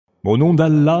Au nom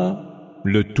d'Allah,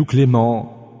 le tout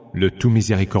clément, le tout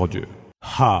miséricordieux.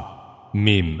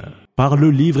 Ha-Mim, par le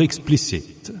livre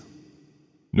explicite.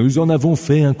 Nous en avons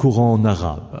fait un Coran en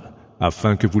arabe,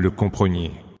 afin que vous le compreniez.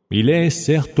 Il est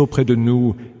certes auprès de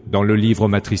nous dans le livre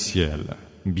matriciel,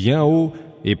 bien haut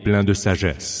et plein de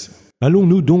sagesse.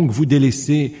 Allons-nous donc vous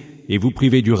délaisser et vous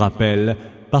priver du rappel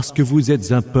parce que vous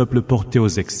êtes un peuple porté aux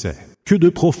excès? Que de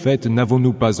prophètes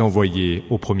n'avons-nous pas envoyés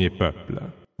au premier peuple?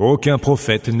 Aucun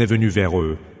prophète n'est venu vers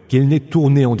eux, qu'il n'ait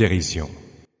tourné en dérision.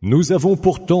 Nous avons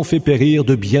pourtant fait périr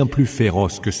de bien plus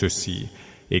féroces que ceux-ci,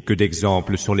 et que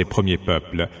d'exemples sur les premiers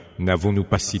peuples n'avons-nous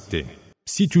pas cités.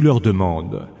 Si tu leur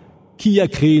demandes, qui a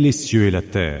créé les cieux et la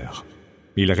terre?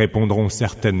 Ils répondront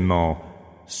certainement,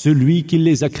 celui qui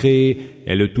les a créés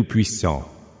est le Tout-Puissant,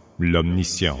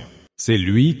 l'Omniscient. C'est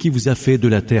lui qui vous a fait de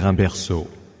la terre un berceau,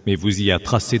 et vous y a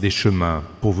tracé des chemins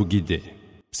pour vous guider.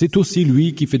 C'est aussi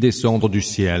lui qui fait descendre du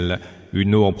ciel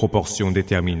une eau en proportion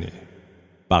déterminée.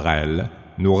 Par elle,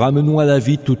 nous ramenons à la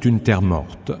vie toute une terre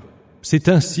morte. C'est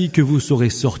ainsi que vous serez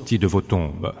sortis de vos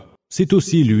tombes. C'est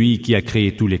aussi lui qui a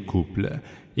créé tous les couples,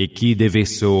 et qui, des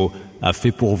vaisseaux, a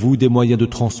fait pour vous des moyens de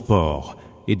transport,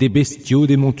 et des bestiaux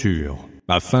des montures,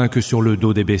 afin que sur le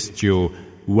dos des bestiaux,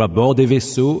 ou à bord des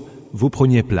vaisseaux, vous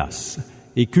preniez place,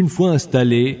 et qu'une fois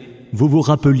installés, vous vous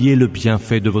rappeliez le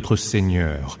bienfait de votre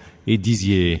Seigneur, et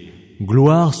disiez «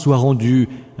 Gloire soit rendue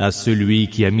à celui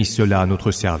qui a mis cela à notre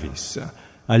service,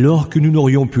 alors que nous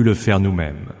n'aurions pu le faire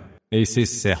nous-mêmes. Et c'est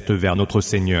certes vers notre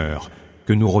Seigneur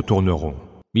que nous retournerons. »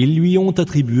 Ils lui ont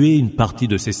attribué une partie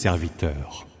de ses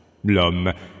serviteurs.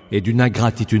 L'homme est d'une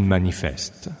ingratitude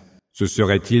manifeste. Se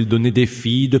serait-il donné des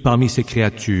filles de parmi ses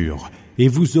créatures, et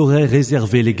vous aurez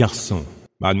réservé les garçons?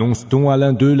 Annonce-t-on à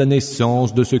l'un d'eux la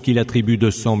naissance de ce qu'il attribue de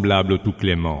semblable au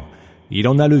Tout-Clément? Il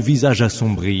en a le visage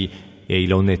assombri, et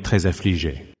il en est très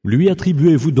affligé. Lui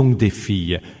attribuez-vous donc des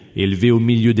filles, élevées au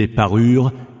milieu des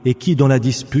parures, et qui, dans la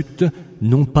dispute,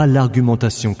 n'ont pas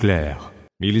l'argumentation claire?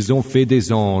 Ils ont fait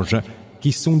des anges,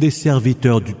 qui sont des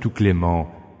serviteurs du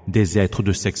Tout-Clément, des êtres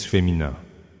de sexe féminin.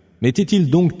 Étaient-ils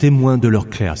donc témoins de leur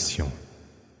création?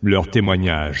 Leur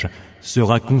témoignage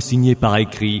sera consigné par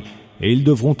écrit, et ils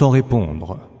devront en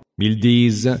répondre. Ils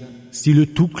disent, si le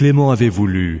Tout-Clément avait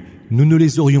voulu, nous ne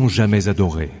les aurions jamais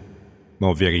adorés.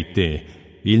 En vérité,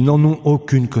 ils n'en ont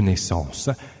aucune connaissance,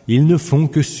 ils ne font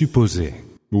que supposer.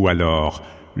 Ou alors,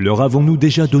 leur avons-nous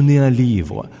déjà donné un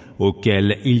livre,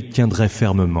 auquel ils tiendraient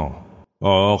fermement?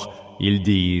 Or, ils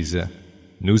disent,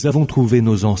 nous avons trouvé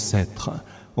nos ancêtres,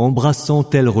 embrassant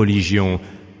telle religion,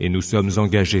 et nous sommes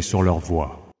engagés sur leur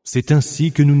voie. C'est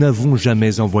ainsi que nous n'avons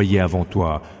jamais envoyé avant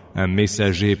toi un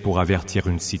messager pour avertir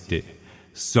une cité,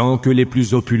 sans que les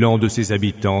plus opulents de ses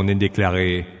habitants n'aient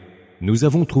déclaré « Nous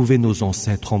avons trouvé nos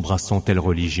ancêtres embrassant telle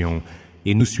religion,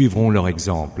 et nous suivrons leur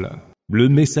exemple. » Le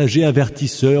messager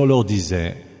avertisseur leur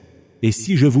disait « Et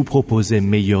si je vous proposais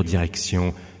meilleure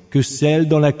direction que celle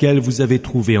dans laquelle vous avez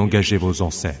trouvé engagés vos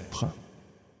ancêtres ?»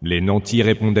 Les nantis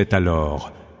répondaient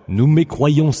alors « Nous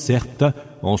mécroyons certes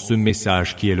en ce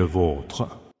message qui est le vôtre.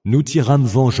 Nous tirâmes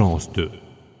vengeance d'eux.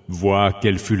 Vois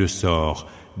quel fut le sort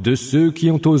de ceux qui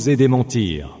ont osé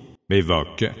démentir.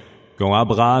 Évoque, quand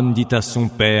Abraham dit à son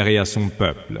père et à son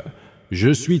peuple, «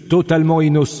 Je suis totalement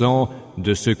innocent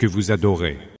de ce que vous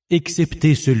adorez,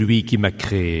 excepté celui qui m'a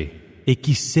créé et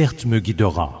qui certes me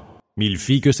guidera. » Il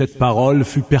fit que cette parole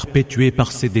fut perpétuée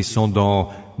par ses descendants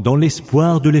dans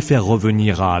l'espoir de les faire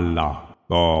revenir à Allah.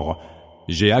 Or,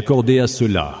 j'ai accordé à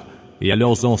ceux-là et à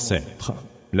leurs ancêtres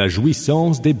la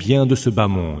jouissance des biens de ce bas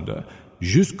monde,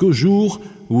 jusqu'au jour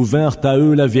où vinrent à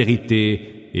eux la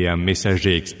vérité et un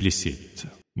messager explicite.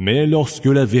 Mais lorsque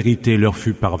la vérité leur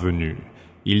fut parvenue,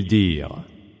 ils dirent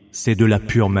 « C'est de la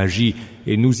pure magie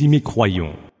et nous y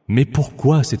mécroyons. » Mais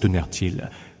pourquoi s'étonnèrent-ils?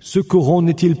 Ce Coran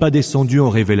n'est-il pas descendu en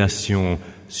révélation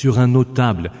sur un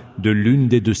notable de l'une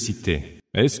des deux cités?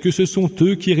 Est-ce que ce sont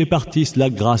eux qui répartissent la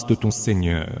grâce de ton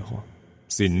Seigneur?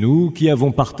 C'est nous qui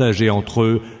avons partagé entre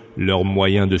eux leurs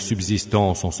moyens de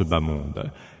subsistance en ce bas monde,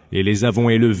 et les avons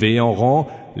élevés en rang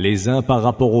les uns par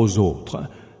rapport aux autres,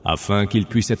 afin qu'ils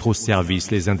puissent être au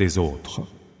service les uns des autres.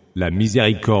 La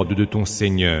miséricorde de ton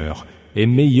Seigneur est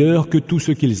meilleure que tout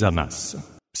ce qu'ils amassent.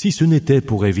 Si ce n'était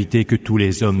pour éviter que tous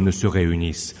les hommes ne se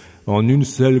réunissent en une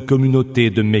seule communauté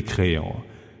de mécréants,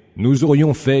 nous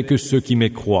aurions fait que ceux qui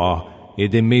mécroient aient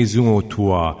des maisons aux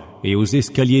toits et aux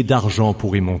escaliers d'argent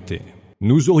pour y monter.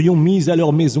 Nous aurions mis à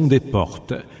leurs maisons des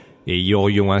portes et y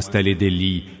aurions installé des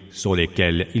lits sur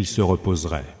lesquels ils se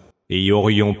reposeraient, et y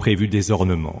aurions prévu des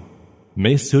ornements.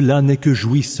 Mais cela n'est que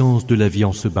jouissance de la vie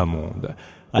en ce bas monde,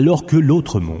 alors que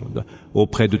l'autre monde,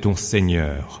 auprès de ton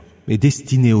Seigneur, est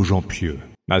destiné aux gens pieux.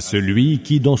 À celui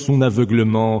qui, dans son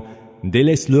aveuglement,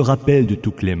 délaisse le rappel de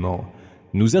tout clément,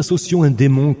 nous associons un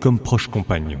démon comme proche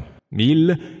compagnon.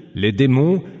 Ils, les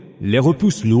démons, les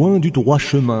repoussent loin du droit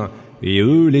chemin, et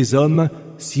eux, les hommes,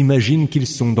 s'imaginent qu'ils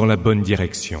sont dans la bonne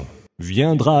direction.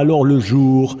 Viendra alors le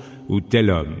jour où tel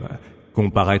homme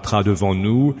comparaîtra devant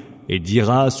nous et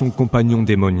dira à son compagnon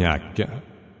démoniaque: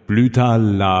 « Plût à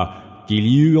Allah qu'il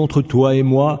y eut entre toi et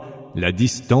moi la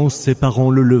distance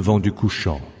séparant le levant du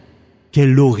couchant.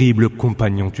 Quel horrible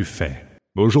compagnon tu fais!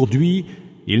 Aujourd'hui,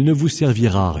 il ne vous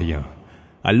servira à rien,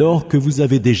 alors que vous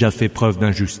avez déjà fait preuve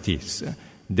d'injustice,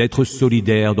 d'être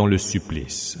solidaire dans le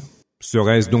supplice.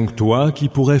 Serait-ce donc toi qui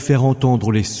pourrais faire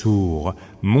entendre les sourds,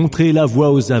 montrer la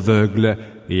voie aux aveugles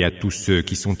et à tous ceux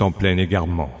qui sont en plein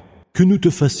égarement? Que nous te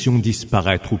fassions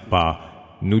disparaître ou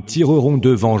pas, nous tirerons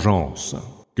de vengeance.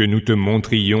 Que nous te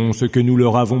montrions ce que nous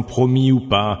leur avons promis ou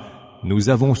pas, nous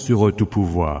avons sur eux tout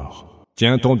pouvoir.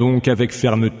 Tiens-t'en donc avec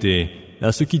fermeté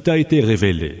à ce qui t'a été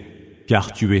révélé,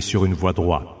 car tu es sur une voie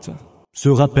droite. Ce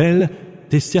rappel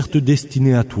t'est certes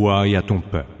destiné à toi et à ton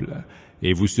peuple,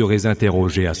 et vous serez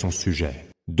interrogés à son sujet.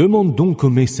 Demande donc au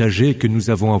messager que nous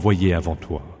avons envoyé avant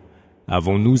toi.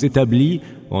 Avons-nous établi,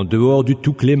 en dehors du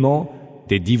tout clément,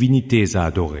 des divinités à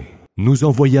adorer? Nous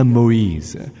envoyâmes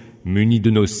Moïse, muni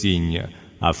de nos signes,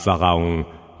 à Pharaon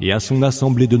et à son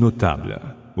assemblée de notables,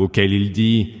 auquel il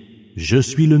dit: « Je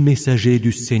suis le messager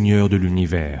du Seigneur de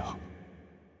l'univers. »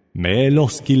 Mais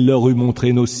lorsqu'il leur eut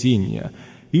montré nos signes,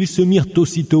 ils se mirent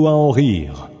aussitôt à en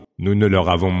rire. Nous ne leur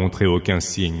avons montré aucun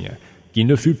signe qui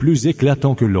ne fût plus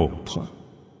éclatant que l'autre.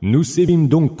 Nous sévîmes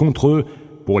donc contre eux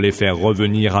pour les faire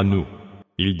revenir à nous.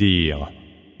 Ils dirent: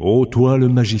 « Ô toi le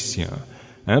magicien,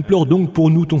 implore donc pour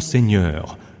nous ton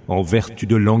Seigneur, en vertu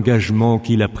de l'engagement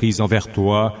qu'il a pris envers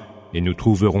toi, et nous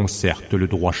trouverons certes le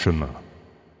droit chemin. »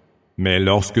 Mais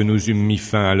lorsque nous eûmes mis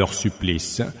fin à leur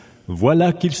supplice,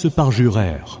 voilà qu'ils se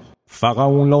parjurèrent.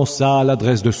 Pharaon lança à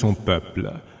l'adresse de son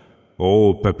peuple: «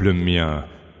 Ô peuple mien,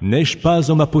 n'ai-je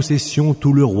pas en ma possession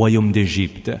tout le royaume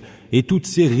d'Égypte et toutes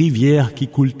ces rivières qui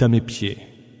coulent à mes pieds?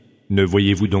 Ne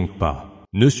voyez-vous donc pas?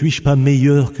 Ne suis-je pas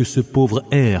meilleur que ce pauvre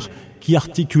air qui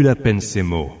articule à peine ces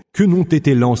mots? Que n'ont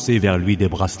été lancés vers lui des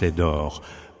bracelets d'or,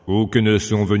 ou que ne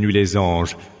sont venus les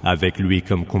anges avec lui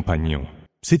comme compagnons? »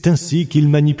 C'est ainsi qu'il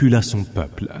manipula son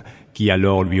peuple, qui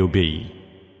alors lui obéit,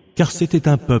 car c'était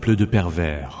un peuple de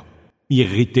pervers.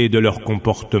 Irrités de leur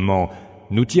comportement,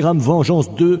 nous tirâmes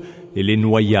vengeance d'eux et les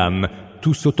noyâmes,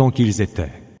 tous autant qu'ils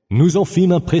étaient. Nous en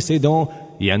fîmes un précédent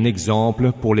et un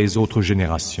exemple pour les autres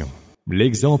générations.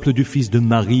 L'exemple du fils de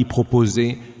Marie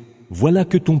proposé, voilà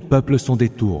que ton peuple s'en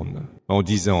détourne, en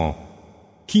disant: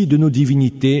 « Qui de nos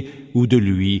divinités ou de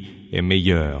lui est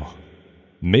meilleur ?»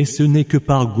 Mais ce n'est que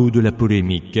par goût de la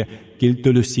polémique qu'il te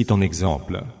le cite en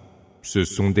exemple. Ce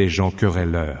sont des gens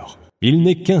querelleurs. Il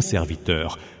n'est qu'un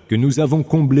serviteur que nous avons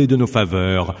comblé de nos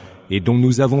faveurs et dont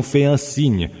nous avons fait un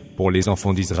signe pour les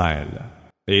enfants d'Israël.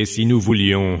 Et si nous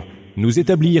voulions, nous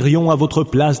établirions à votre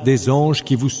place des anges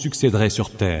qui vous succéderaient sur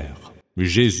terre.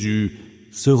 Jésus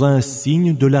sera un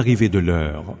signe de l'arrivée de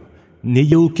l'heure.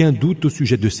 N'ayez aucun doute au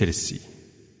sujet de celle-ci.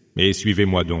 Et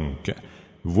suivez-moi donc.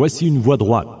 Voici une voie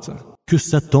droite. Que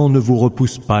Satan ne vous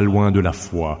repousse pas loin de la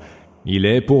foi. Il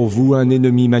est pour vous un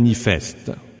ennemi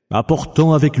manifeste.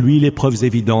 Apportant avec lui les preuves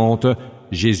évidentes,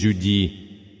 Jésus dit: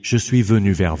 « Je suis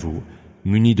venu vers vous,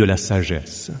 muni de la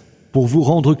sagesse, pour vous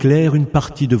rendre clair une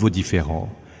partie de vos différends.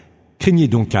 Craignez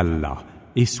donc Allah,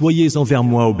 et soyez envers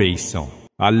moi obéissants.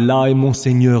 Allah est mon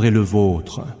Seigneur et le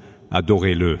vôtre.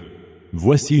 Adorez-le.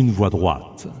 Voici une voie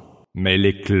droite. » Mais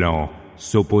les clans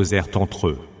s'opposèrent entre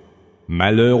eux.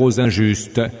 Malheur aux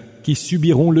injustes, qui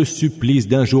subiront le supplice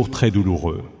d'un jour très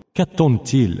douloureux.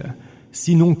 Qu'attendent-ils,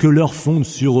 sinon que l'heure fonde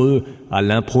sur eux à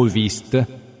l'improviste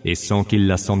et sans qu'ils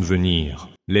la sentent venir?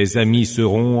 Les amis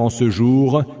seront en ce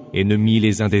jour ennemis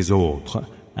les uns des autres,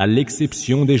 à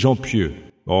l'exception des gens pieux.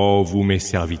 Ô vous mes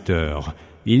serviteurs,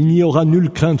 il n'y aura nulle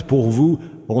crainte pour vous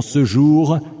en ce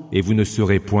jour et vous ne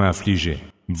serez point affligés.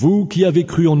 Vous qui avez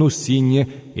cru en nos signes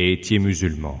et étiez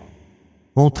musulmans.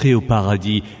 Entrez au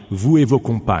paradis, vous et vos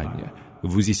compagnes,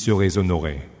 vous y serez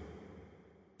honorés.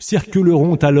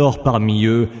 Circuleront alors parmi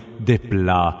eux des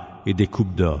plats et des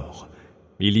coupes d'or.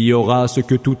 Il y aura ce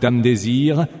que toute âme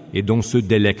désire et dont se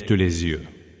délectent les yeux.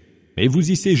 Et vous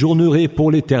y séjournerez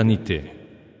pour l'éternité.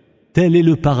 Tel est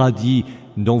le paradis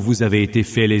dont vous avez été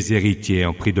faits les héritiers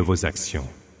en prix de vos actions.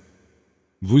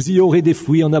 Vous y aurez des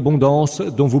fruits en abondance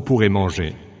dont vous pourrez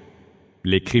manger.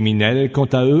 Les criminels,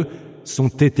 quant à eux, sont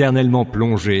éternellement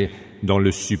plongés dans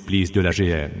le supplice de la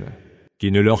géhenne,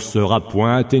 qui ne leur sera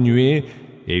point atténué,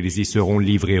 et ils y seront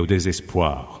livrés au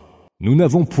désespoir. Nous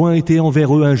n'avons point été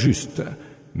envers eux injustes.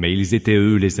 mais ils étaient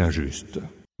eux les injustes.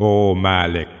 « Ô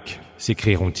Malek,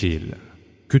 s'écrieront-ils,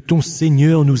 que ton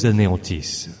Seigneur nous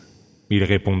anéantisse. » Il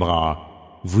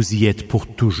répondra, « Vous y êtes pour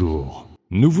toujours.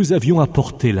 Nous vous avions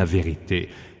apporté la vérité,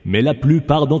 mais la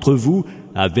plupart d'entre vous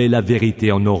avaient la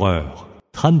vérité en horreur.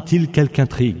 Trame-t-il quelque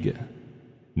intrigue?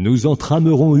 Nous en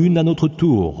tramerons une à notre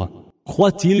tour.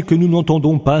 Croit-il que nous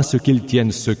n'entendons pas ce qu'ils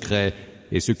tiennent secret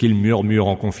et ce qu'ils murmurent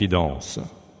en confidence?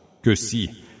 Que si,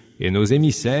 et nos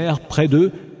émissaires, près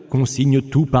d'eux, consignent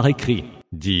tout par écrit.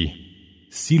 Dis,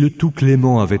 si le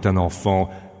Tout-Clément avait un enfant,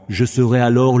 je serais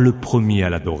alors le premier à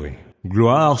l'adorer.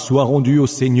 Gloire soit rendue au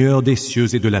Seigneur des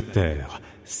cieux et de la terre,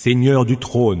 Seigneur du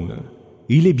trône.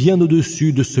 Il est bien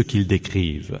au-dessus de ce qu'ils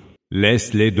décrivent.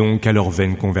 Laisse-les donc à leur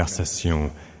vaine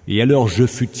conversation et à leur jeu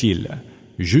futile,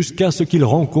 jusqu'à ce qu'ils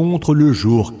rencontrent le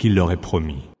jour qu'il leur est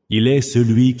promis. Il est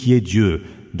celui qui est Dieu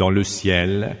dans le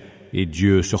ciel et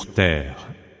Dieu sur terre,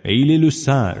 et il est le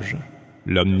sage,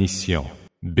 l'omniscient.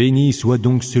 Béni soit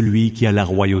donc celui qui a la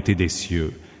royauté des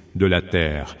cieux, de la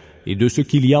terre et de ce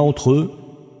qu'il y a entre eux,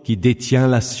 qui détient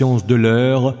la science de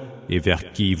l'heure et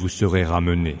vers qui vous serez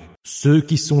ramenés. Ceux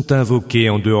qui sont invoqués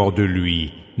en dehors de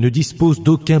lui ne disposent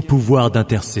d'aucun pouvoir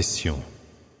d'intercession.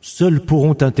 Seuls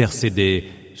pourront intercéder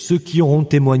ceux qui auront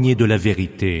témoigné de la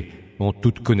vérité en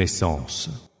toute connaissance.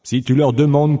 Si tu leur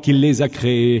demandes qui les a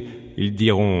créés, ils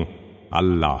diront «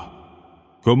 Allah ».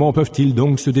 Comment peuvent-ils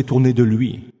donc se détourner de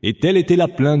lui? Et telle était la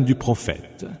plainte du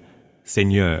prophète.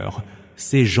 Seigneur,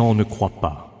 ces gens ne croient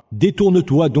pas.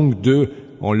 Détourne-toi donc d'eux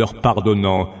en leur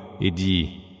pardonnant et dis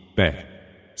 « paix,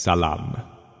 salam ».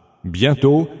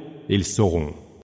 Bientôt, ils sauront.